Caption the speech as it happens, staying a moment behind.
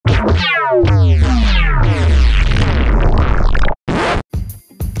Hello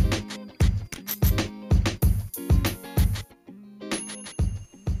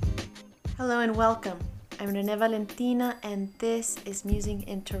and welcome. I'm Renee Valentina and this is Musing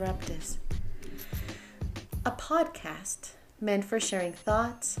Interruptus, a podcast meant for sharing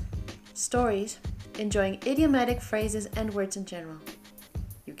thoughts, stories, enjoying idiomatic phrases and words in general.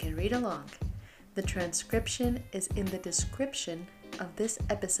 You can read along. The transcription is in the description of this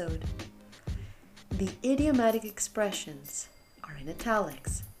episode. The idiomatic expressions are in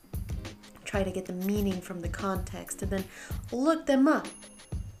italics. Try to get the meaning from the context and then look them up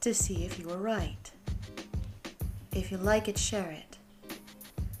to see if you were right. If you like it, share it.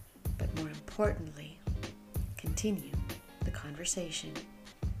 But more importantly, continue the conversation.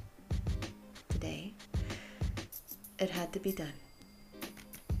 Today, it had to be done.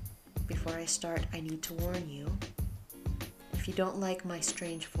 Before I start, I need to warn you. If you don't like my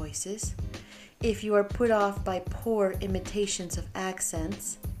strange voices, if you are put off by poor imitations of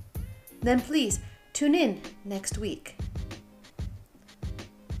accents, then please tune in next week.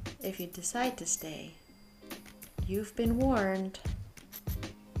 If you decide to stay, you've been warned.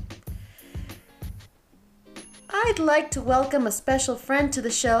 I'd like to welcome a special friend to the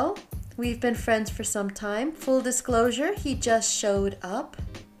show. We've been friends for some time. Full disclosure, he just showed up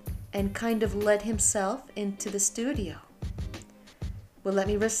and kind of let himself into the studio. Well, let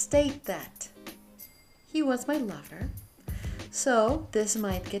me restate that. He was my lover, so this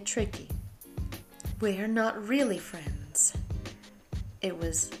might get tricky. We're not really friends. It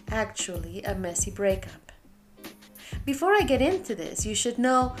was actually a messy breakup. Before I get into this, you should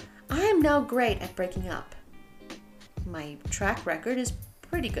know I am now great at breaking up. My track record is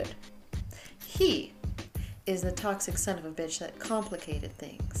pretty good. He is the toxic son of a bitch that complicated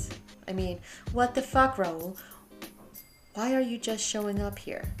things. I mean, what the fuck, Raul? Why are you just showing up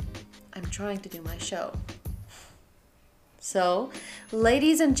here? I'm trying to do my show. So,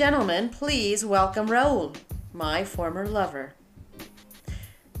 ladies and gentlemen, please welcome Raul, my former lover.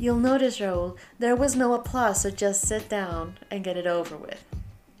 You'll notice, Raul, there was no applause, so just sit down and get it over with.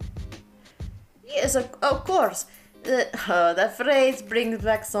 Yes, of course. The phrase brings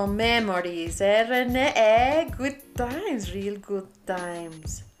back some memories, Renee? Good times, real good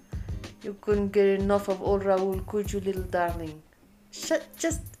times. You couldn't get enough of old Raul, could you, little darling?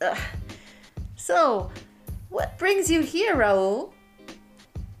 So, what brings you here, Raul?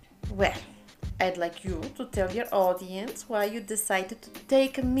 Well, I'd like you to tell your audience why you decided to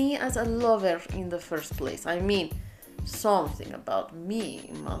take me as a lover in the first place. I mean, something about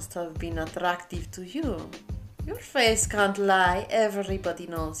me must have been attractive to you. Your face can't lie, everybody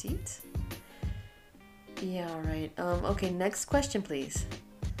knows it. Yeah, right. Okay, next question, please.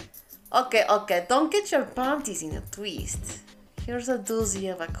 Okay, don't get your panties in a twist. Here's a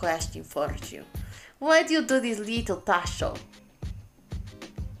doozy of a question for you. Why do you do this little talk show?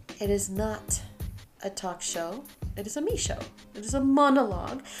 It is not a talk show. It is a me show. It is a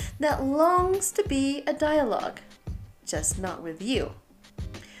monologue that longs to be a dialogue. Just not with you.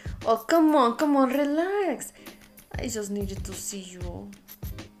 Oh, come on, relax. I just needed to see you.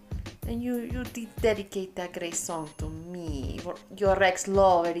 And you did dedicate that great song to me. Your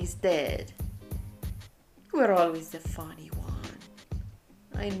ex-lover is dead. You were always the funny one.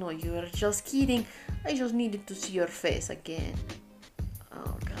 I know you were just kidding. I just needed to see your face again.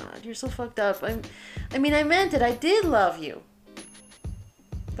 Oh God, you're so fucked up. I meant it. I did love you.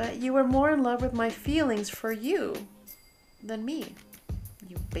 But you were more in love with my feelings for you than me.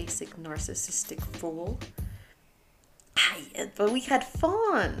 You basic narcissistic fool. But we had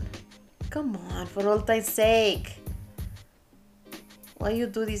fun. Come on, for all time's sake. Why you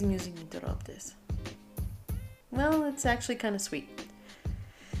do these Musing Interruptus? Well, it's actually kind of sweet.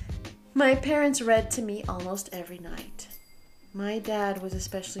 My parents read to me almost every night. My dad was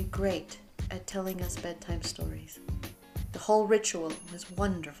especially great at telling us bedtime stories. The whole ritual was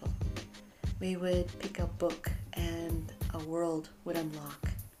wonderful. We would pick a book and a world would unlock.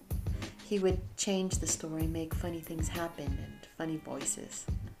 He would change the story, make funny things happen, and funny voices.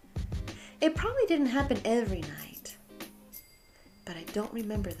 It probably didn't happen every night, but I don't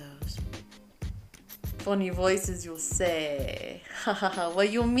remember those. Funny voices, you'll say. What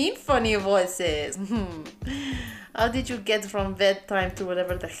you mean funny voices? How did you get from bedtime to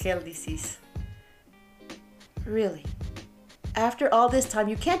whatever the hell this is? Really? After all this time,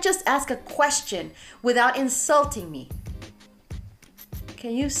 you can't just ask a question without insulting me.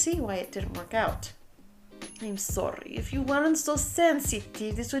 Can you see why it didn't work out? I'm sorry. If you weren't so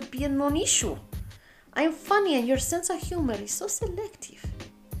sensitive, this would be a non-issue. I'm funny and your sense of humor is so selective.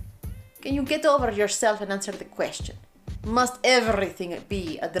 Can you get over yourself and answer the question? Must everything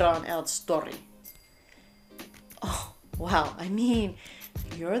be a drawn-out story? Oh, wow. I mean,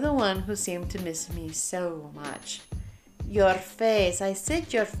 you're the one who seemed to miss me so much. Your face, I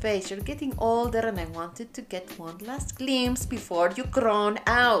said your face. You're getting older and I wanted to get one last glimpse before you grown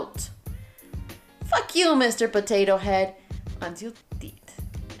out. Fuck you, Mr. Potato Head. And you did.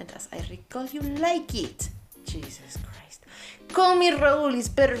 And as I recall, you like it. Jesus Christ. Call me Raul, it's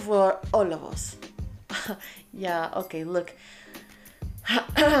better for all of us. Yeah, okay, look.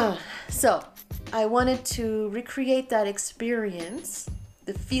 So, I wanted to recreate that experience,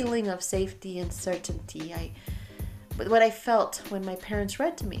 the feeling of safety and certainty, what I felt when my parents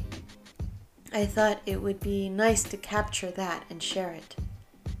read to me. I thought it would be nice to capture that and share it.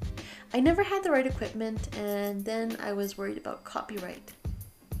 I never had the right equipment, and then I was worried about copyright.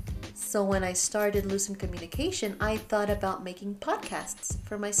 So when I started Lucent Communication, I thought about making podcasts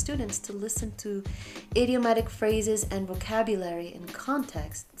for my students to listen to idiomatic phrases and vocabulary in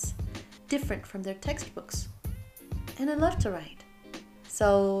contexts different from their textbooks. And I love to write.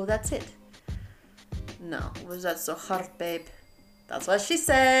 So that's it. No, was that so hard, babe? That's what she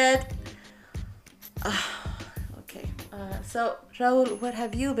said. Okay. So, Raul, what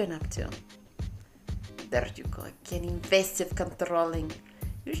have you been up to? There you go, again, invasive controlling.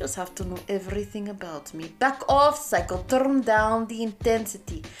 You just have to know everything about me. Back off, psycho. Turn down the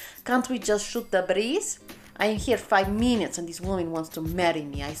intensity. Can't we just shoot the breeze? I am here 5 minutes and this woman wants to marry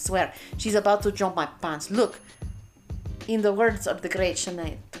me, I swear. She's about to jump my pants. Look, in the words of the great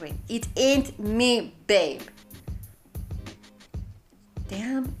Shania Twain, it ain't me, babe.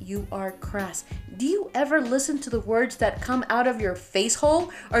 Damn, you are crass. Do you ever listen to the words that come out of your face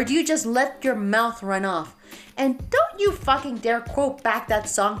hole? Or do you just let your mouth run off? And don't you fucking dare quote back that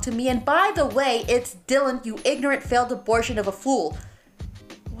song to me. And by the way, it's Dylan, you ignorant failed abortion of a fool.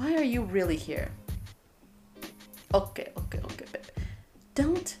 Why are you really here? Okay, babe.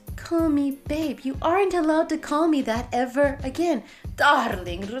 Don't call me babe. You aren't allowed to call me that ever again.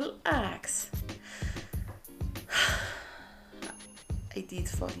 Darling, relax. I did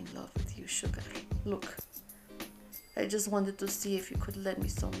fall in love with you, sugar. Look, I just wanted to see if you could lend me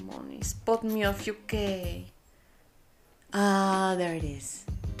some money. Spot me a few K. Ah, there it is.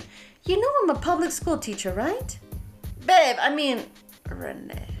 You know I'm a public school teacher, right? Babe, I mean,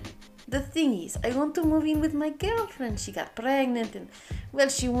 Renee. The thing is, I want to move in with my girlfriend. She got pregnant and, well,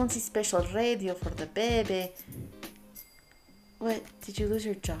 she wants a special radio for the baby. What? Did you lose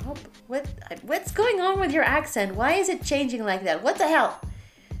your job? What's going on with your accent? Why is it changing like that? What the hell?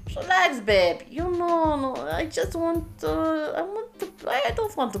 Relax, babe. You know, no, I just want I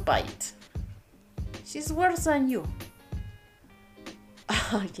don't want to buy it. She's worse than you.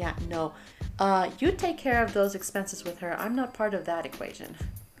 Oh, yeah, no. You take care of those expenses with her. I'm not part of that equation.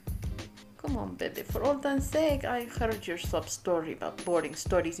 Come on, baby. For all time's sake, I heard your sub story about boring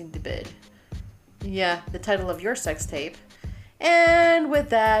stories in the bed. Yeah, the title of your sex tape. And with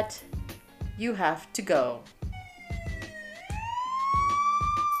that, you have to go.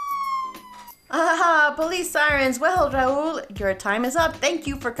 Aha, police sirens. Well, Raul, your time is up. Thank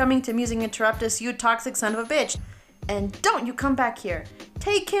you for coming to Musing Interruptus, you toxic son of a bitch. And don't you come back here.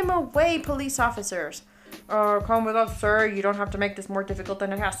 Take him away, police officers. Come with us, sir. You don't have to make this more difficult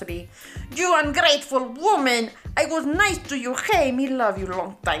than it has to be. You ungrateful woman! I was nice to you. Hey, me love you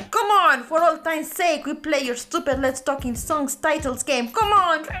long time. Come on, for all time's sake, we play your stupid Let's Talking Songs titles game. Come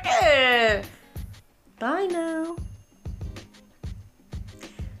on! Bye now.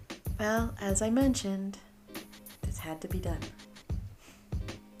 Well, as I mentioned, this had to be done.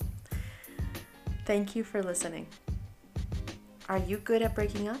 Thank you for listening. Are you good at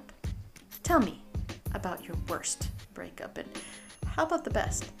breaking up? Tell me about your worst breakup, and how about the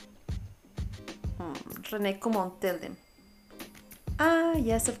best? Renee, come on, tell them. Ah,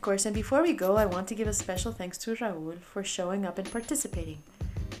 yes, of course. And before we go, I want to give a special thanks to Raul for showing up and participating.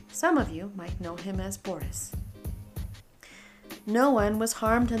 Some of you might know him as Boris. No one was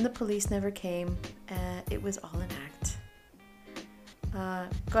harmed and the police never came. It was all an act.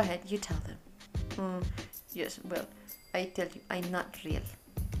 Go ahead, you tell them. Yes, well, I tell you, I'm not real.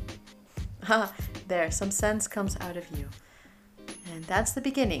 There, some sense comes out of you. And that's the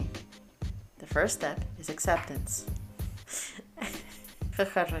beginning. The first step is acceptance.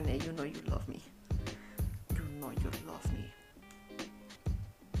 Renee, you know you love me. You know you love me.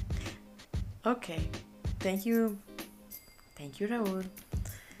 Okay, thank you. Thank you, Raul.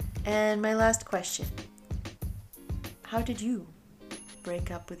 And my last question. How did you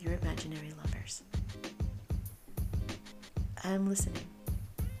break up with your imaginary lovers? I'm listening.